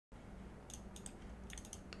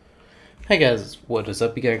Hey guys, what is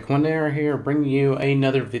up? You got Quindera here, bringing you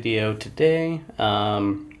another video today.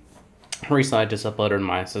 Recently I just uploaded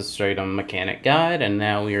my Aerodrome mechanic guide, and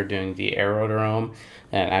now we are doing the Aerodrome.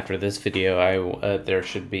 And after this video, there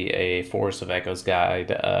should be a Forest of Echoes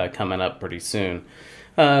guide coming up pretty soon.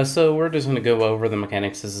 So we're just going to go over the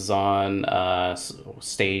mechanics. This is on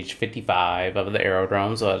stage 55 of the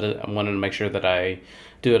Aerodrome, so I wanted to make sure that I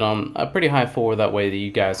do it on a pretty high floor, that way that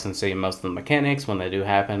you guys can see most of the mechanics when they do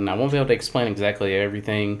happen. I won't be able to explain exactly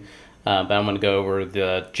everything, but I'm going to go over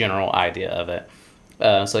the general idea of it.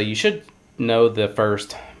 So you should know the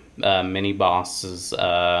first mini boss's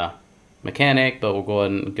mechanic, but we'll go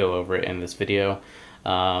ahead and go over it in this video.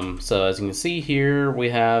 So as you can see here,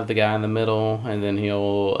 we have the guy in the middle, and then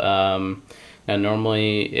he'll now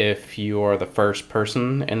normally if you are the first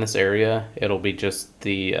person in this area, it'll be just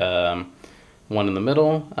the one in the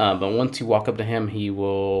middle, but once you walk up to him,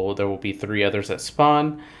 there will be three others that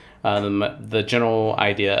spawn. The general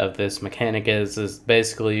idea of this mechanic is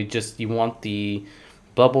basically just you want the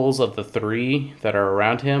bubbles of the three that are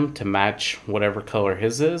around him to match whatever color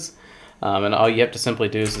his is, and all you have to simply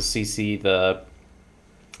do is to CC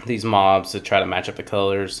these mobs to try to match up the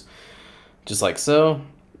colors, just like so.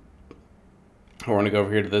 We're going to go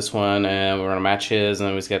over here to this one, and we're going to match his, and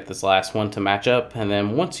then we've got this last one to match up. And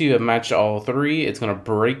then once you have matched all three, it's going to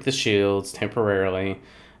break the shields temporarily.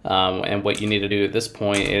 And what you need to do at this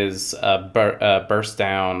point is burst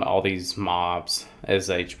down all these mobs as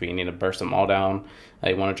HP. You need to burst them all down.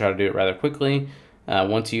 You want to try to do it rather quickly.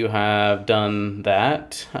 Once you have done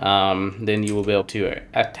that, then you will be able to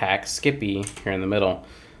attack Skippy here in the middle.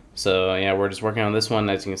 So yeah, we're just working on this one.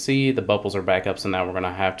 As you can see, the bubbles are back up, so now we're going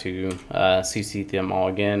to have to CC them all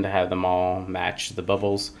again to have them all match the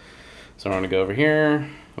bubbles. So we're going to go over here.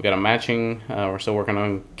 We've got a matching. We're still working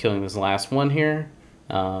on killing this last one here.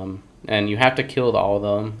 And you have to kill all of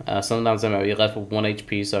them. Sometimes they might be left with 1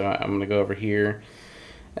 HP, so I'm going to go over here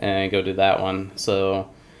and go do that one. So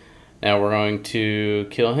now we're going to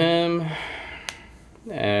kill him.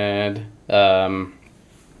 And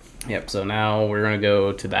yep, so now we're going to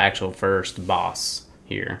go to the actual first boss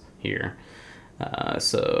here.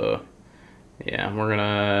 So yeah, we're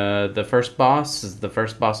gonna, the first boss is the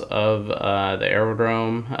first boss of the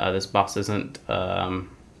Aerodrome. This boss isn't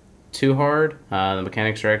too hard. The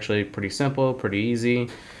mechanics are actually pretty simple, pretty easy.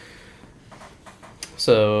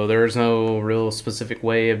 So there's no real specific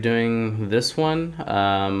way of doing this one.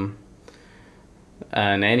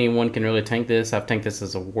 And anyone can really tank this. I've tanked this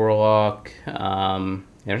as a warlock.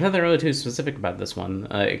 There's nothing really too specific about this one,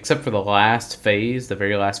 except for the last phase, the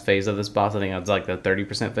very last phase of this boss. I think it's like the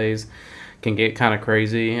 30% phase. Can get kind of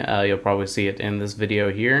crazy. You'll probably see it in this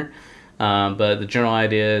video here. But the general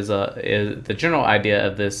idea is the general idea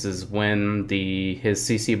of this is when his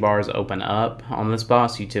CC bars open up on this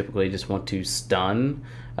boss, you typically just want to stun.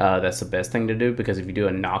 That's the best thing to do, because if you do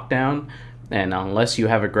a knockdown, and unless you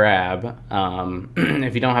have a grab,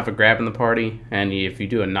 if you don't have a grab in the party, and if you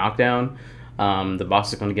do a knockdown, the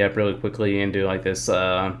boss is going to get up really quickly and do like this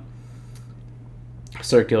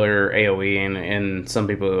circular AoE, and some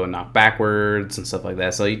people will knock backwards and stuff like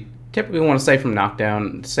that. So you typically want to stay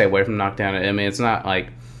away from knockdown. I mean, it's not like,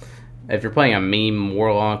 if you're playing a meme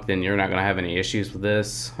warlock, then you're not going to have any issues with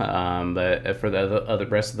this. But for the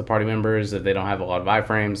rest of the party members, if they don't have a lot of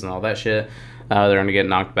iframes and all that shit, they're going to get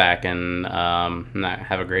knocked back and not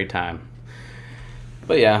have a great time.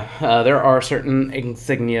 But yeah, there are certain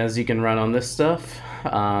insignias you can run on this stuff.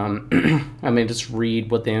 I mean, just read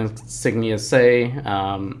what the insignias say,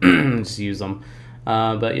 just use them.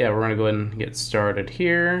 But yeah, we're going to go ahead and get started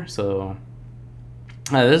here. So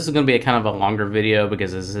this is going to be a kind of a longer video,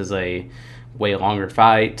 because this is a way longer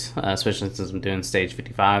fight, especially since I'm doing stage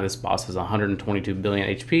 55. This boss has 122 billion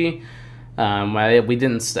HP. I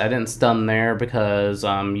didn't stun there because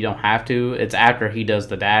you don't have to. It's after he does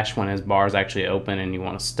the dash when his bars actually open and you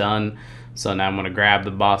want to stun. So now I'm going to grab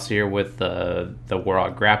the boss here with the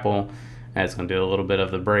Warlock Grapple, and it's going to do a little bit of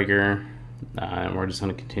the breaker, and we're just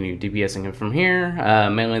going to continue DPSing him from here.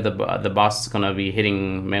 Mainly the boss is going to be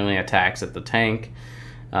hitting mainly attacks at the tank.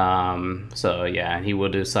 So yeah, he will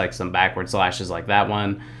do like some backward slashes like that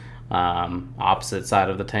one, opposite side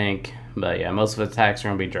of the tank. But yeah, most of the attacks are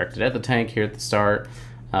going to be directed at the tank here at the start,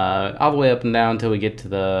 all the way up and down until we get to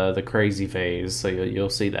the crazy phase. So you'll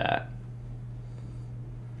see that.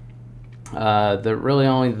 Really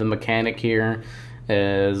only the mechanic here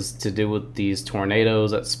is to do with these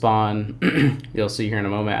tornadoes that spawn. You'll see here in a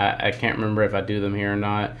moment. I can't remember if I do them here or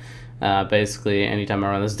not. Basically, anytime I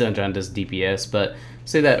run this dungeon, just DPS. But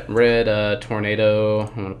see that red tornado?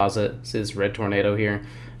 I'm gonna pause it. See this red tornado here?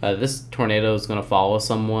 This tornado is going to follow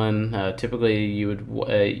someone. Typically, you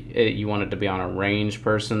want it to be on a range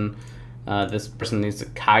person. This person needs to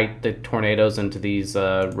kite the tornadoes into these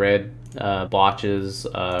red blotches,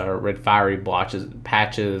 red fiery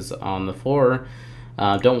patches on the floor.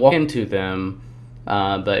 Don't walk into them,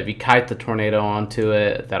 but if you kite the tornado onto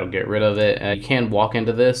it, that'll get rid of it. You can walk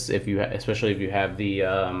into this especially if you have the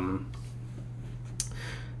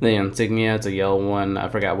insignia. It's a yellow one. I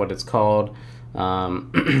forgot what it's called.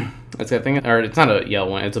 It's a thing, or it's not a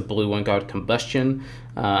yellow one. It's a blue one called Combustion.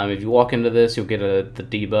 If you walk into this, you'll get the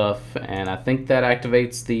debuff, and I think that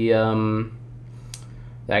activates the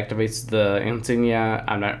insignia.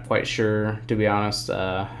 I'm not quite sure, to be honest.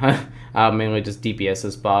 I'll mainly just DPS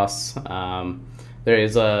this boss. There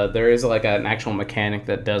is like an actual mechanic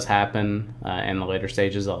that does happen in the later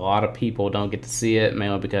stages. A lot of people don't get to see it,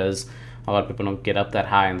 mainly because a lot of people don't get up that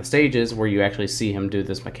high in the stages where you actually see him do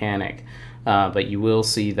this mechanic. But you will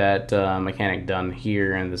see that mechanic done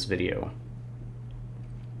here in this video.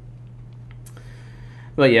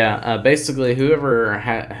 But yeah, basically whoever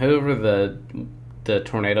the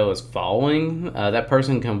tornado is following, that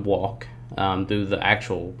person can walk through the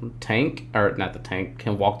actual tank, or not the tank,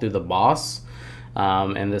 can walk through the boss,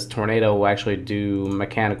 and this tornado will actually do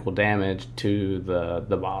mechanical damage to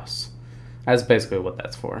the boss. That's basically what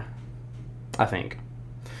that's for, I think.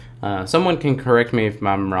 Someone can correct me if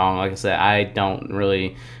I'm wrong. Like I said, I don't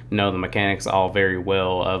really know the mechanics all very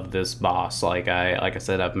well of this boss. Like I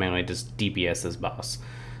said, I've mainly just DPS this boss.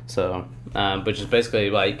 So, which is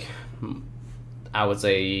basically like, I would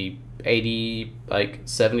say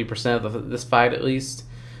 70% of this fight at least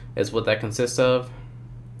is what that consists of.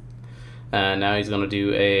 Now he's going to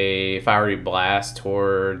do a fiery blast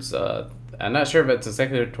towards, I'm not sure if it's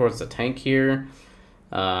exactly towards the tank here.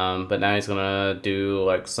 But now he's gonna do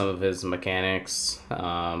like some of his mechanics. He's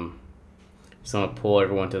gonna pull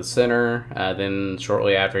everyone to the center. Then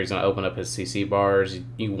shortly after, he's gonna open up his CC bars.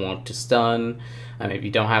 You want to stun. If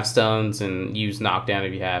you don't have stuns, and use knockdown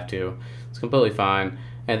if you have to. It's completely fine.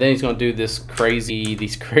 And then he's gonna do these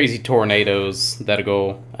crazy tornadoes that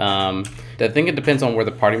go. I think it depends on where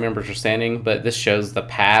the party members are standing, but this shows the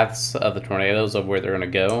paths of the tornadoes of where they're gonna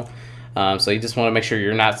go. So you just want to make sure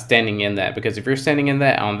you're not standing in that, because if you're standing in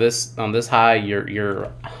that on this high,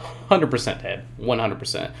 you're 100% dead,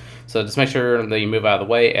 100%. So just make sure that you move out of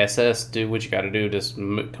the way. SS, do what you got to do. Just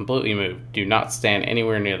completely move. Do not stand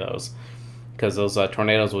anywhere near those, because those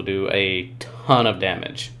tornadoes will do a ton of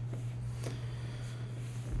damage.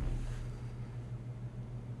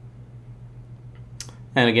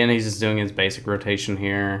 And again, he's just doing his basic rotation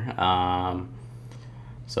here.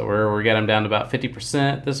 So we're getting him down to about 50%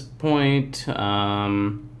 at this point.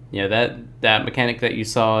 Yeah, that mechanic that you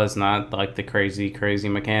saw is not like the crazy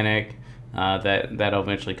mechanic. That'll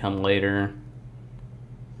eventually come later.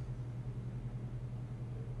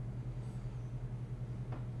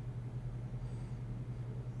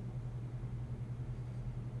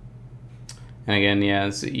 And again, yeah,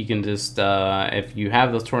 so you can just, if you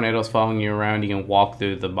have those tornadoes following you around, you can walk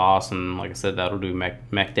through the boss, and like I said, that'll do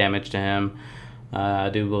mech damage to him. I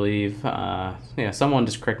do believe. Yeah, someone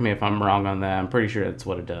just correct me if I'm wrong on that. I'm pretty sure that's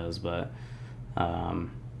what it does, but yeah,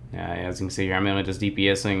 as you can see here, I'm mainly just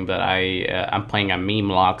DPSing, but I'm playing a meme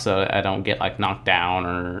lock, so I don't get like knocked down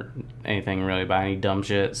or anything really by any dumb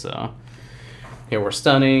shit. So here we're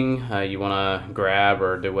stunning. You want to grab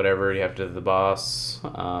or do whatever you have to the boss,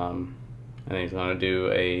 and then he's going to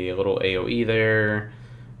do a little AOE there.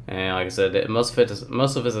 And like I said, most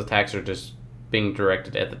of his attacks are just being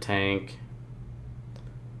directed at the tank.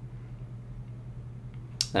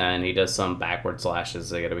 And he does some backward slashes,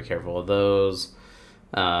 so you gotta be careful of those.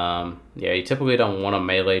 Yeah, you typically don't want to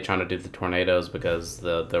melee trying to do the tornadoes, because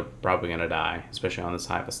they're probably gonna die, especially on this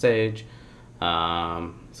high of a stage.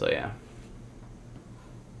 So yeah.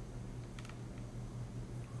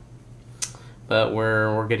 But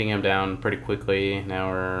we're getting him down pretty quickly.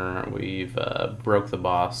 Now we've broke the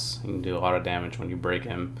boss. You can do a lot of damage when you break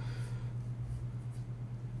him.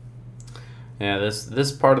 Yeah,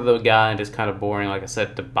 this part of the guide is kind of boring. Like I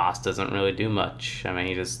said, the boss doesn't really do much. I mean,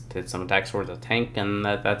 he just hits some attacks towards the tank, and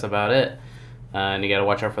that's about it. And you gotta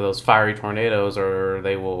watch out for those fiery tornadoes, or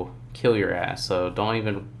they will kill your ass. So don't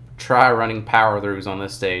even try running power throughs on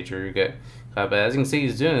this stage, or you get. But as you can see,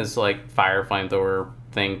 he's doing this like fire flamethrower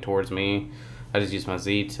thing towards me. I just use my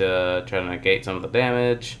Z to try to negate some of the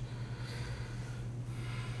damage.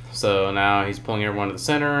 So now he's pulling everyone to the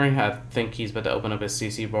center. I think he's about to open up his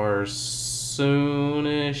CC bars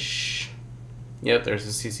soonish. Yep, there's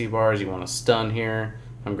the CC bars. You want to stun here.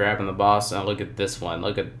 I'm grabbing the boss, and look at this one.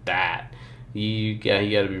 Look at that. You got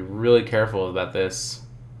to be really careful about this.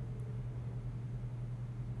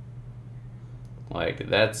 Like,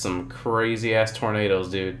 that's some crazy ass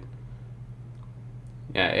tornadoes, dude.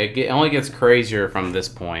 Yeah, it only gets crazier from this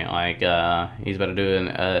point. Like, he's about to do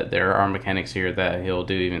there are mechanics here that he'll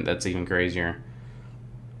do that's even crazier.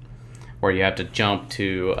 Where you have to jump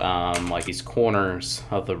to, like, these corners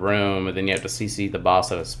of the room, and then you have to CC the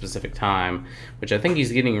boss at a specific time, which I think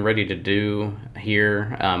he's getting ready to do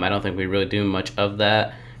here. I don't think we really do much of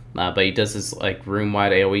that. But he does this, like,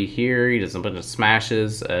 room-wide AoE here. He does a bunch of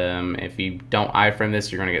smashes. If you don't iframe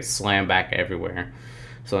this, you're going to get slammed back everywhere.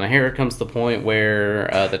 So now here comes the point where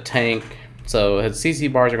the tank... So his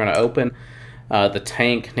CC bars are going to open. The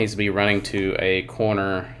tank needs to be running to a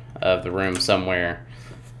corner of the room somewhere.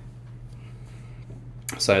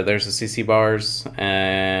 So there's the CC bars,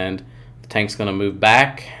 and the tank's going to move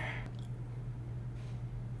back.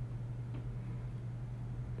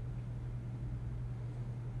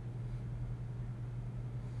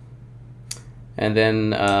 And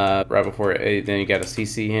then right before it, then you got to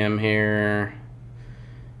CC him here.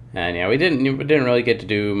 And yeah, we didn't really get to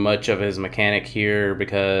do much of his mechanic here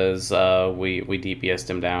because we DPS'd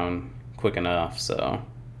him down quick enough. So.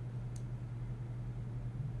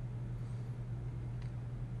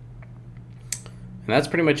 And that's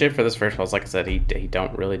pretty much it for this first boss. Like I said, he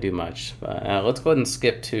don't really do much. But let's go ahead and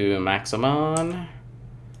skip to Maximon.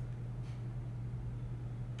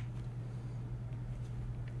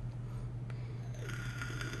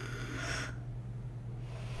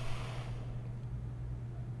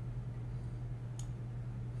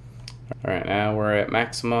 Alright, now we're at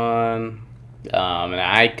Maximon. And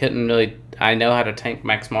I couldn't really... I know how to tank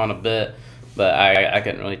Maximon a bit, but I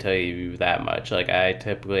couldn't really tell you that much. Like, I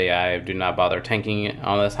do not bother tanking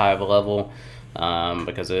on this high of a level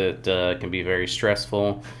because it can be very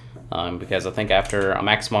stressful. Because I think after a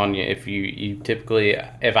Maximon, if you typically,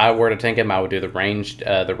 if I were to tank him, I would do the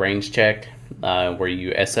range check where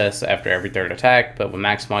you SS after every third attack. But with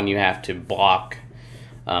Maximon, you have to block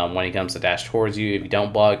when he comes to dash towards you. If you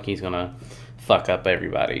don't block, he's gonna fuck up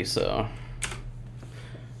everybody. So.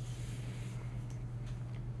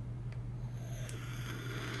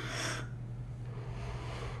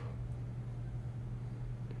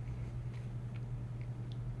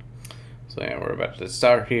 So yeah, we're about to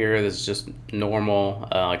start here. This is just normal.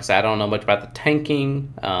 Like I said, I don't know much about the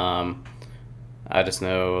tanking. I just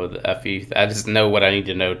know I just know what I need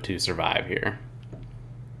to know to survive here.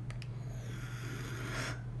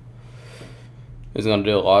 He's gonna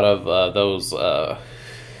do a lot of those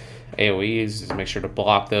AoEs. Just make sure to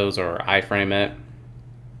block those or iframe it.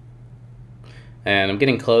 And I'm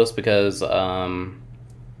getting close because of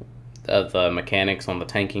the mechanics on the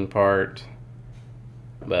tanking part.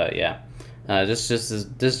 But yeah. This is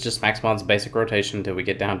just Maximon's basic rotation until we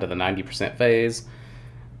get down to the 90% phase.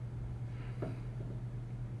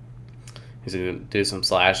 He's gonna do some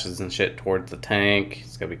slashes and shit towards the tank.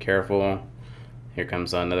 He's gotta be careful. Here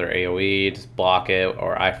comes another AoE. Just block it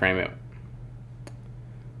or iframe it.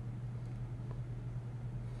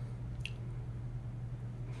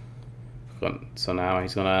 So now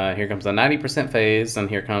he's gonna. Here comes the 90% phase, and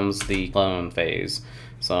here comes the clone phase.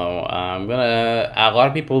 So a lot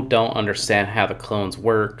of people don't understand how the clones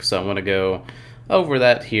work, so I'm gonna go over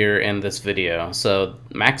that here in this video. So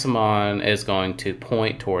Maximon is going to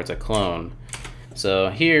point towards a clone. So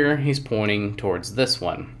here he's pointing towards this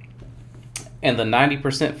one. In the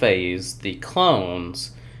 90% phase, the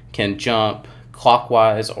clones can jump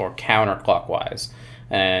clockwise or counterclockwise.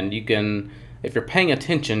 And you can, if you're paying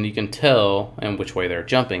attention, you can tell in which way they're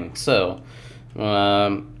jumping. So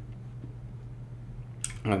I'm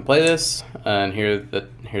gonna play this, and here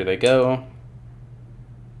they go.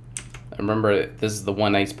 Remember, this is the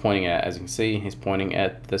one that he's pointing at. As you can see, he's pointing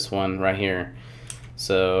at this one right here.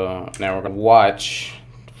 So now we're gonna watch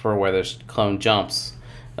for where this clone jumps.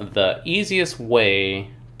 The easiest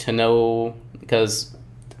way to know, because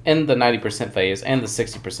in the 90% phase and the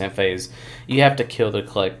 60% phase, you have to kill the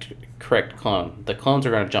correct clone. The clones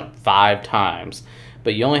are gonna jump 5 times.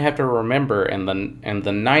 But you only have to remember in the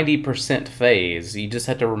 90% phase, you just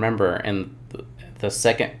have to remember in the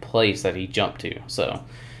second place that he jumped to. So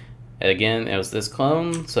again, it was this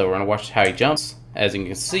clone. So we're gonna watch how he jumps. As you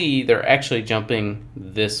can see, they're actually jumping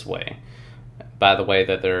this way. By the way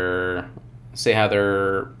that they're, see how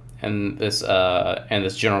they're in this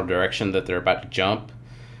general direction that they're about to jump,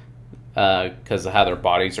 because of how their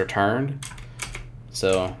bodies are turned.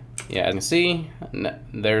 So. Yeah, as you can see,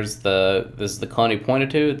 this is the clone he pointed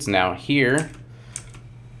to. It's now here.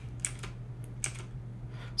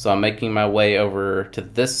 So I'm making my way over to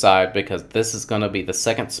this side because this is going to be the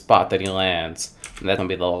second spot that he lands. And that's going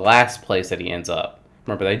to be the last place that he ends up.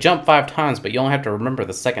 Remember, they jump 5 times, but you only have to remember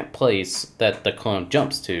the second place that the clone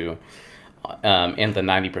jumps to. in the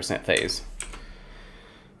 90% phase.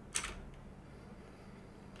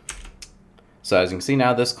 So as you can see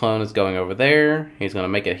now, this clone is going over there. He's going to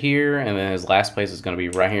make it here, and then his last place is going to be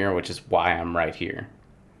right here, which is why I'm right here.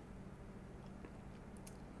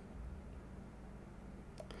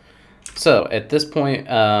 So at this point,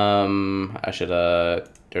 I should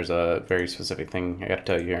there's a very specific thing I got to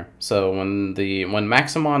tell you here. So when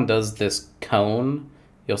Maximon does this cone,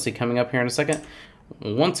 you'll see coming up here in a second.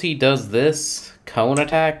 Once he does this cone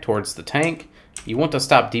attack towards the tank, you want to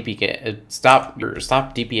stop DPSing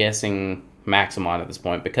Maximon at this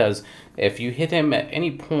point, because if you hit him at any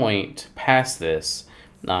point past this,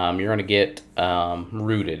 you're going to get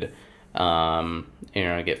rooted. You're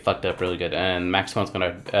going to get fucked up really good, and Maximon's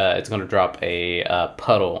going to it's going to drop a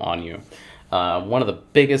puddle on you. One of the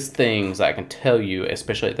biggest things I can tell you,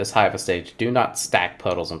 especially at this high of a stage, do not stack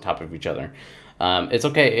puddles on top of each other. It's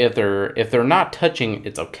okay if they're not touching,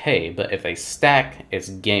 it's okay, but if they stack, it's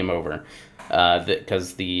game over.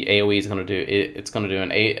 Because the AOE is going to do it. It's going to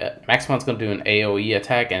do Maximon's going to do an AOE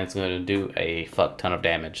attack, and it's going to do a fuck ton of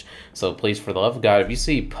damage. So please, for the love of God, if you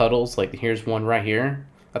see puddles, like here's one right here,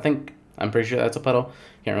 I'm pretty sure that's a puddle.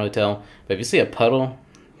 Can't really tell, but if you see a puddle,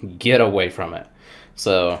 get away from it.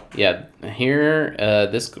 So yeah, here,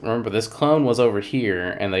 remember this clone was over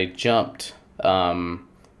here, and they jumped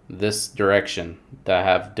this direction that I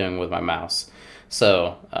have doing with my mouse.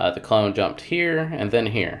 So the clone jumped here and then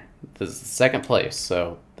here. This is the second place.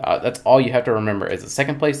 So that's all you have to remember is the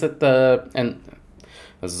second place and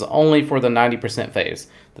this is only for the 90% phase.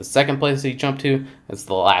 The second place he jumped to is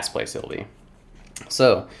the last place it'll be.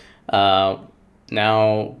 So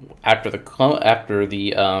now after the cone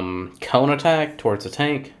attack towards the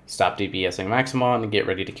tank, stop DPSing Maximon and get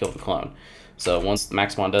ready to kill the clone. So once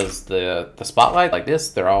Maximon does the spotlight like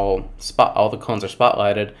this, all the clones are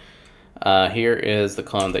spotlighted. Here is the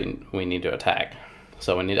clone that we need to attack.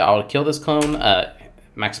 So I'll kill this clone.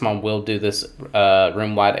 Maximon will do this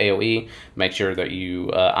room-wide AoE. Make sure that you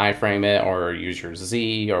iframe it or use your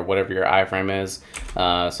Z or whatever your iframe is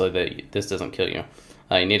so that this doesn't kill you.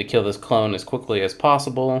 You need to kill this clone as quickly as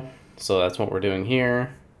possible. So that's what we're doing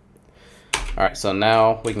here. Alright, so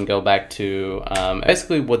now we can go back to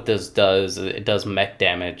basically what this does. It does mech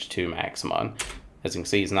damage to Maximon. As you can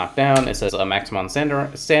see, he's knocked down. It says Maximon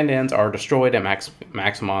stand-ins are destroyed and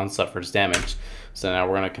Maximon suffers damage. So now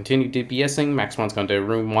we're going to continue DPSing. Maximon's going to do a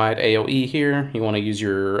room-wide AoE here. You want to use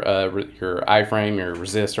your iframe, your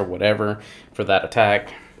resist, or whatever for that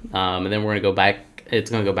attack. And then we're going to go back.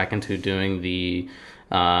 It's going to go back into doing the...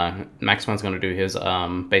 Maximon's going to do his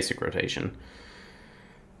basic rotation.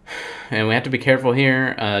 And we have to be careful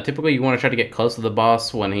here. Typically, you want to try to get close to the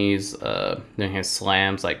boss when he's doing his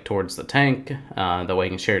slams, like towards the tank. That way he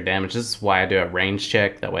can share damage. This is why I do a range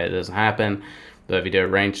check. That way it doesn't happen. But if you do a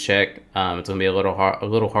range check, it's going to be a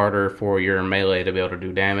little harder for your melee to be able to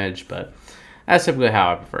do damage. But that's typically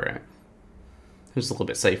how I prefer it. It's a little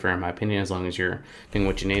bit safer in my opinion, as long as you're doing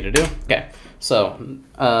what you need to do. Okay, so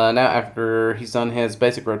now after he's done his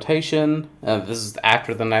basic rotation, this is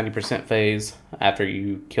after the 90% phase, after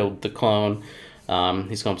you killed the clone,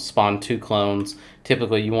 he's going to spawn 2 clones.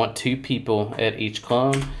 Typically you want 2 people at each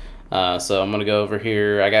clone. So I'm going to go over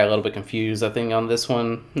here. I got a little bit confused, I think, on this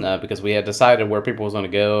one, because we had decided where people was going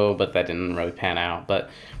to go, but that didn't really pan out. But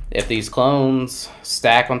if these clones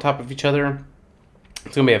stack on top of each other,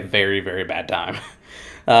 it's going to be a very, very bad time.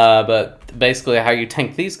 But basically how you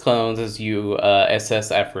tank these clones is you SS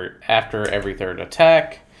after every 3rd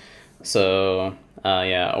attack. So,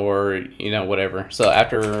 yeah, or, you know, whatever. So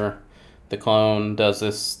after the clone does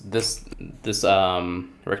this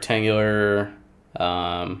rectangular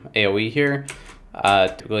AoE here,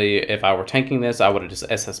 typically if I were tanking this, I would have just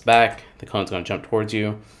SS back. The clone's going to jump towards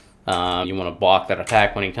you. You want to block that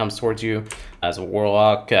attack when he comes towards you. As a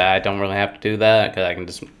warlock, I don't really have to do that because I can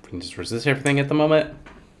just resist everything at the moment.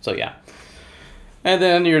 So yeah, and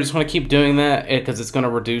then you're just want to keep doing that because it's going to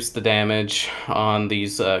reduce the damage on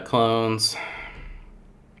these clones.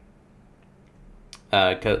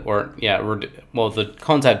 Well, the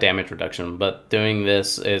clones have damage reduction, but doing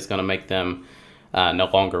this is going to make them no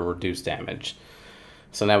longer reduce damage.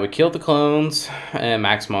 So now we killed the clones, and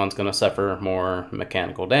Maximon's going to suffer more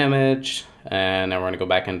mechanical damage. And now we're going to go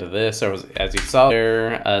back into this. As you saw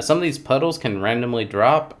there, some of these puddles can randomly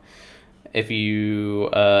drop if you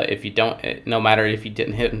don't, no matter if you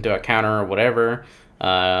didn't hit into a counter or whatever.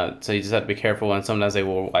 So you just have to be careful, and sometimes they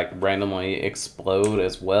will like randomly explode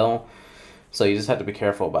as well. So you just have to be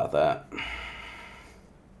careful about that.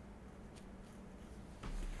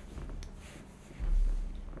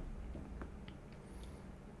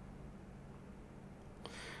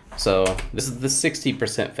 So this is the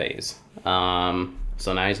 60% phase.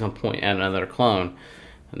 So now he's going to point at another clone.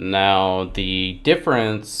 Now the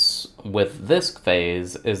difference with this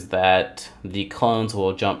phase is that the clones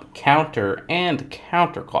will jump counter and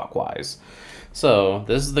counterclockwise. So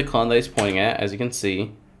this is the clone that he's pointing at, as you can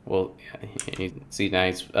see. Well, you see now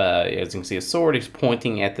he's, as you can see his sword, he's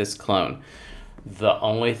pointing at this clone. The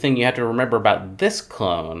only thing you have to remember about this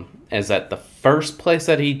clone is that the first place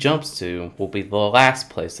that he jumps to will be the last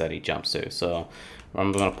place that he jumps to. So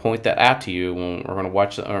I'm going to point that out to you when we're going to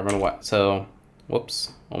watch. So,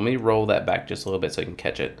 whoops. Let me roll that back just a little bit so you can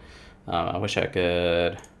catch it. I wish I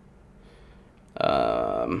could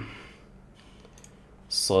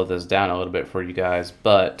slow this down a little bit for you guys,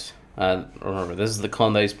 but remember, this is the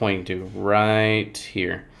clone that he's pointing to right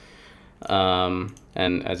here. And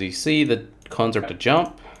as you see, the clones are to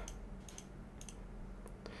jump,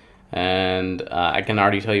 and I can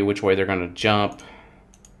already tell you which way they're going to jump.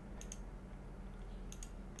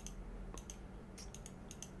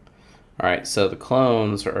 Alright, so the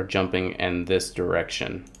clones are jumping in this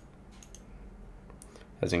direction.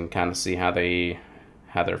 As you can kind of see how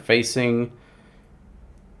they're facing,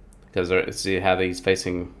 because see how he's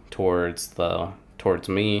facing towards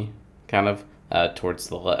me, kind of towards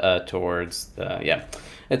the yeah.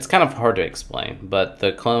 It's kind of hard to explain, but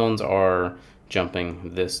the clones are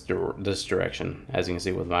jumping this direction. As you can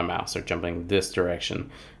see with my mouse, they're jumping this direction,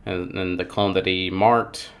 and the clone that he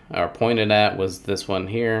marked or pointed at was this one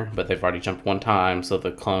here, but they've already jumped one time, so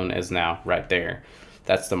the clone is now right there.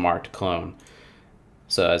 That's the marked clone.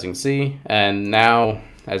 So as you can see, and now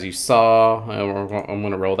as you saw, I'm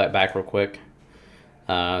going to roll that back real quick.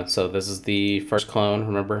 So this is the first clone,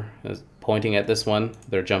 remember, is pointing at this one.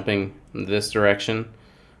 They're jumping in this direction.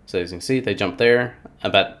 So as you can see, they jump there.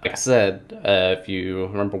 But like I said, if you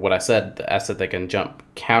remember what I said they can jump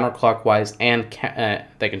counterclockwise and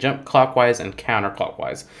they can jump clockwise and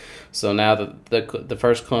counterclockwise. So now the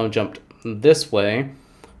first clone jumped this way.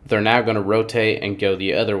 They're now going to rotate and go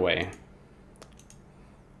the other way.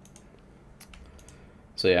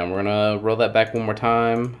 So yeah, we're going to roll that back one more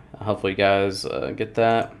time. Hopefully you guys get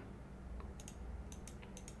that.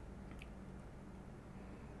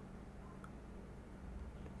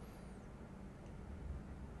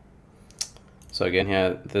 So again,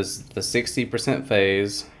 yeah, this is the 60%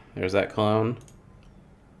 phase. There's that clone.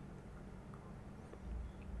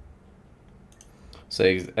 So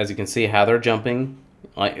as you can see how they're jumping,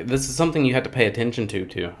 like this is something you have to pay attention to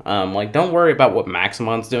too. Like don't worry about what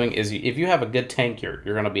Maximon's doing. If you have a good tank, you're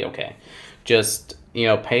gonna be okay. Just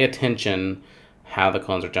pay attention how the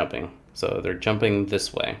clones are jumping. So they're jumping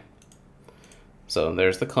this way. So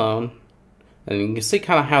there's the clone. And you can see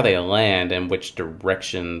kind of how they land and which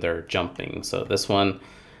direction they're jumping. So this one,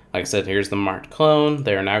 like I said, here's the marked clone.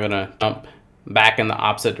 They're now going to jump back in the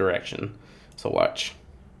opposite direction. So watch.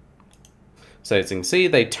 So as you can see,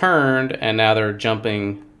 they turned and now they're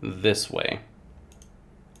jumping this way.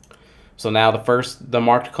 So now the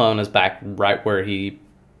marked clone is back right where he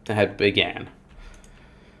had began.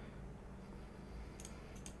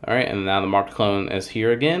 Alright, and now the marked clone is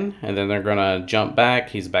here again, and then they're going to jump back.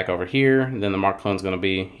 He's back over here, and then the marked clone is going to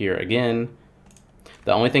be here again.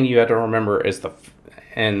 The only thing you have to remember is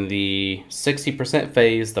in the 60%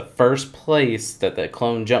 phase, the first place that the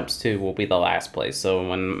clone jumps to will be the last place. So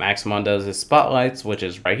when Maximon does his spotlights, which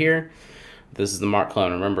is right here, this is the marked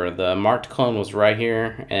clone. Remember, the marked clone was right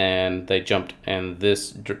here, and they jumped in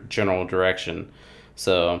this general direction.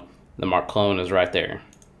 So the marked clone is right there.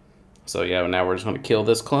 So yeah, now we're just going to kill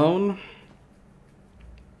this clone.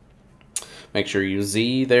 Make sure you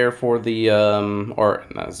Z there for the, or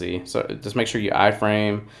not Z, so just make sure you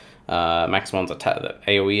iframe Maximon's attack, the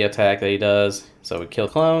AoE attack that he does. So we kill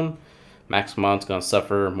the clone. Maximon's going to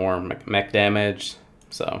suffer more mech damage.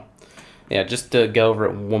 So yeah, just to go over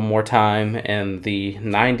it one more time, and the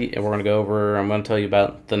 90, we're going to go over, I'm going to tell you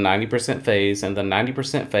about the 90% phase. And the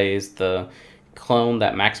 90% phase, the clone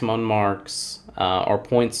that Maximon marks or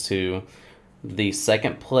points to, the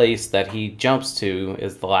second place that he jumps to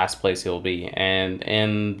is the last place he'll be. And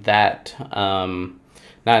in that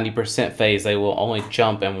 90% phase, they will only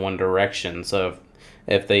jump in one direction. So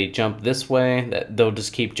if they jump this way, they'll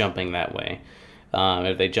just keep jumping that way.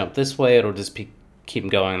 If they jump this way, it'll just keep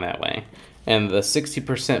going that way. And the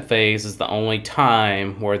 60% phase is the only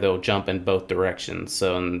time where they'll jump in both directions.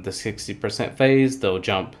 So in the 60% phase, they'll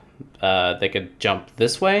jump. They could jump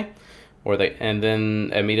this way, and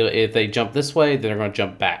then immediately if they jump this way, they're going to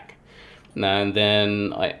jump back. And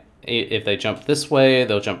then if they jump this way,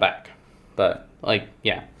 they'll jump back. But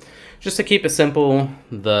yeah, just to keep it simple,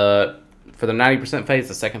 for the 90% phase,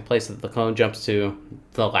 the second place that the clone jumps to,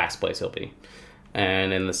 the last place he'll be.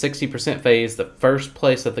 And in the 60% phase, the first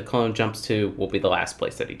place that the clone jumps to will be the last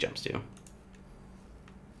place that he jumps to.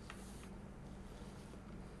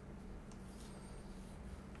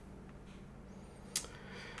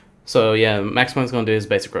 So yeah, Maximon's going to do his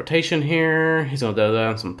basic rotation here. He's going to go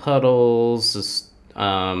down some puddles. Just he's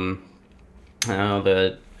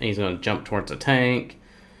going to jump towards a tank.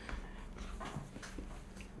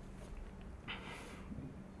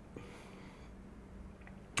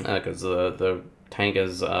 Because the tank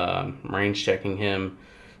is range checking him.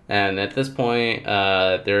 And at this point,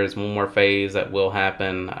 there is one more phase that will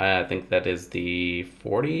happen. I think that is the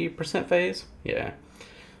 40% phase. Yeah,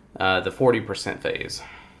 the 40% phase.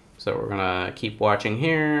 So we're gonna keep watching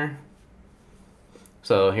here.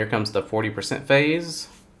 So here comes the 40% phase.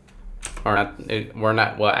 Or not, we're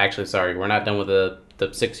not. Well, actually, sorry, we're not done with the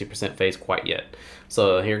 60% phase quite yet.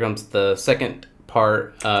 So here comes the second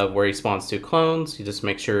part where he spawns 2 clones. You just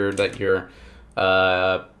make sure that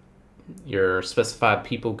your specified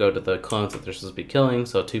people go to the clones that they're supposed to be killing.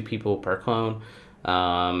 So 2 people per clone.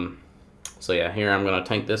 So yeah, here I'm gonna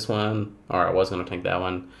tank this one, or I was gonna tank that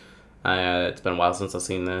one. It's been a while since I've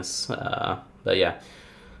seen this, but yeah.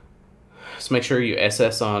 Just make sure you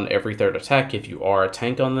SS on every 3rd attack if you are a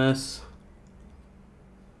tank on this.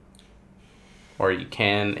 Or you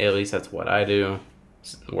can, at least that's what I do.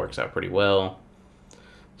 It works out pretty well.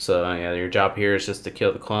 So yeah, your job here is just to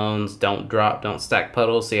kill the clones. Don't drop, don't stack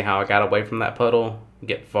puddles. See how I got away from that puddle?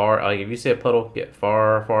 Get far, like if you see a puddle, get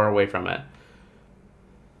far, far away from it.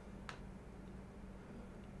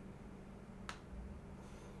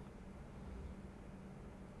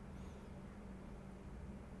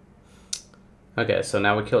 Okay, so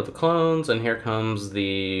now we killed the clones, and here comes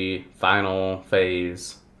the final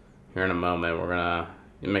phase. Here in a moment, we're gonna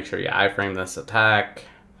make sure you iframe this attack.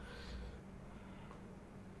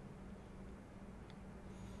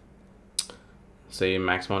 See,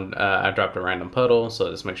 maximum, I dropped a random puddle, so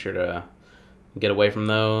just make sure to get away from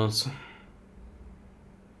those.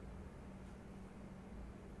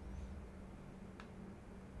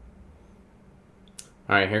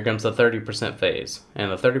 Alright, here comes the 30% phase.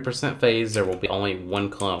 And the 30% phase, there will be only 1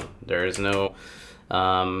 clone. There is no,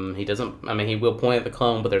 he doesn't, I mean, he will point at the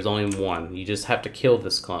clone, but there's only 1. You just have to kill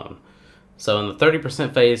this clone. So in the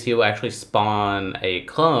 30% phase, he will actually spawn a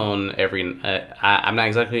clone every, I'm not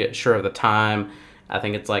exactly sure of the time. I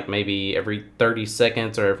think it's like maybe every 30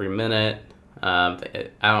 seconds or every minute. I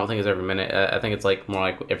don't think it's every minute. I think it's like more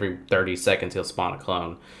like every 30 seconds he'll spawn a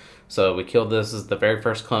clone. So we killed this is the very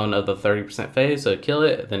first clone of the 30% phase, so kill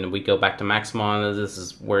it, then we go back to Maximon. This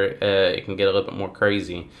is where it can get a little bit more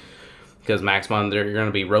crazy. Because Maximon, they're going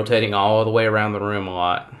to be rotating all the way around the room a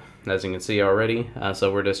lot, as you can see already.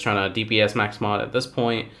 So we're just trying to DPS Maximon at this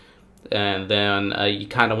point. And then you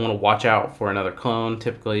kind of want to watch out for another clone.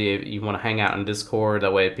 Typically, you want to hang out in Discord,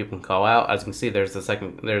 that way people can call out. As you can see, there's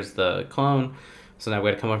the clone. So now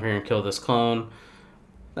we got to come over here and kill this clone.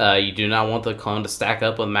 You do not want the clone to stack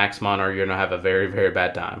up with Maximon, or you're going to have a very, very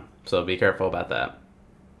bad time. So be careful about that.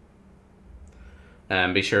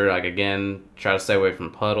 And be sure, like, again, try to stay away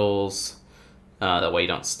from puddles. That way you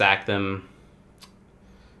don't stack them.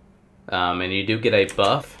 And you do get a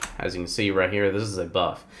buff. As you can see right here, this is a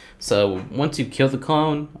buff. So once you kill the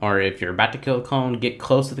clone, or if you're about to kill the clone, get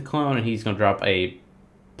close to the clone, and he's going to drop a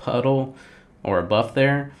puddle or a buff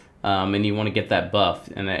there. And you want to get that buff,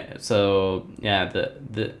 and so yeah,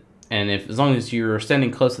 and if as long as you're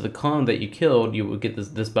standing close to the clone that you killed, you will get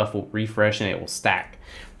this buff will refresh and it will stack.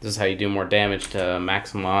 This is how you do more damage to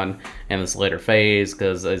Maximon in this later phase,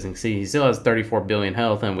 because as you can see, he still has 34 billion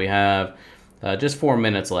health, and we have just 4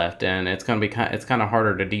 minutes left, and it's kind of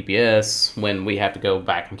harder to DPS when we have to go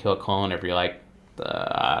back and kill a clone every like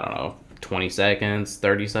I don't know, 20 seconds,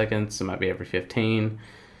 30 seconds. It might be every 15.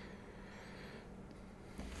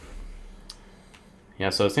 Yeah,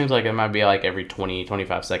 so it seems like it might be like every 20,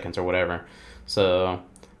 25 seconds or whatever. So,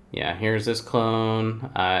 yeah, here's this clone.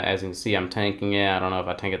 As you can see, I'm tanking it. I don't know if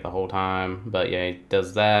I tank it the whole time, but yeah, he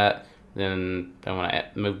does that. Then I want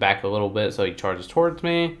to move back a little bit so he charges towards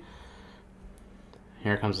me.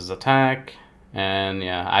 Here comes his attack. And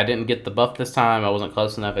yeah, I didn't get the buff this time. I wasn't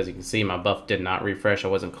close enough. As you can see, my buff did not refresh. I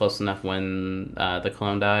wasn't close enough when the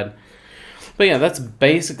clone died. But yeah, that's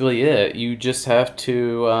basically it. You just have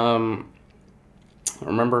to...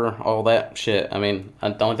 remember all that shit. I mean,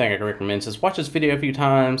 the only thing I can recommend is just watch this video a few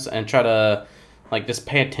times and try to, like, just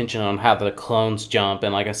pay attention on how the clones jump.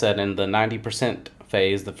 And like I said, in the 90%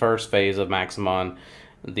 phase, the first phase of Maximon,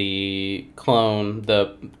 the clone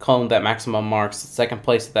that Maximum marks, the second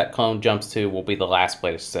place that clone jumps to will be the last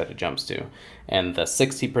place that it jumps to. And the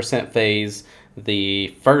 60% phase, the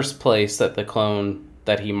first place that the clone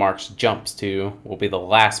that he marks jumps to will be the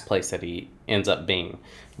last place that he ends up being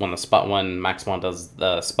when Maximon does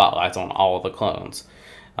the spotlights on all of the clones.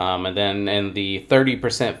 And then in the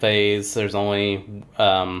 30% phase, there's only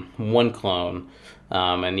one clone.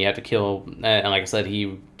 And you have to kill, and like I said,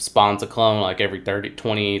 he spawns a clone like every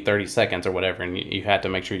 30 seconds or whatever, and you have to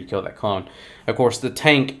make sure you kill that clone. Of course, the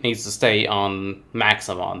tank needs to stay on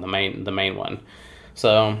Maximon, the main one.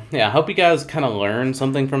 So, yeah, I hope you guys kind of learned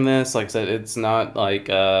something from this. Like I said, it's not like,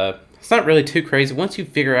 it's not really too crazy. Once you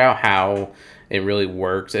figure out how it really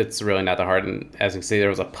works, it's really not that hard. And as you can see, there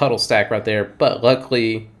was a puddle stack right there, but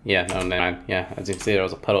luckily, yeah, as you can see, there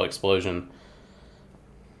was a puddle explosion.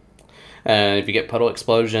 And if you get puddle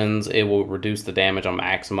explosions, it will reduce the damage on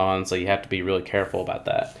Maximon, so you have to be really careful about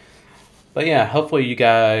that. But yeah, hopefully you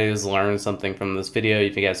guys learned something from this video.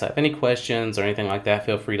 If you guys have any questions or anything like that,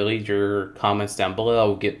 feel free to leave your comments down below. I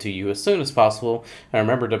will get to you as soon as possible. And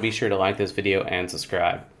remember to be sure to like this video and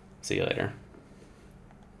subscribe. See you later.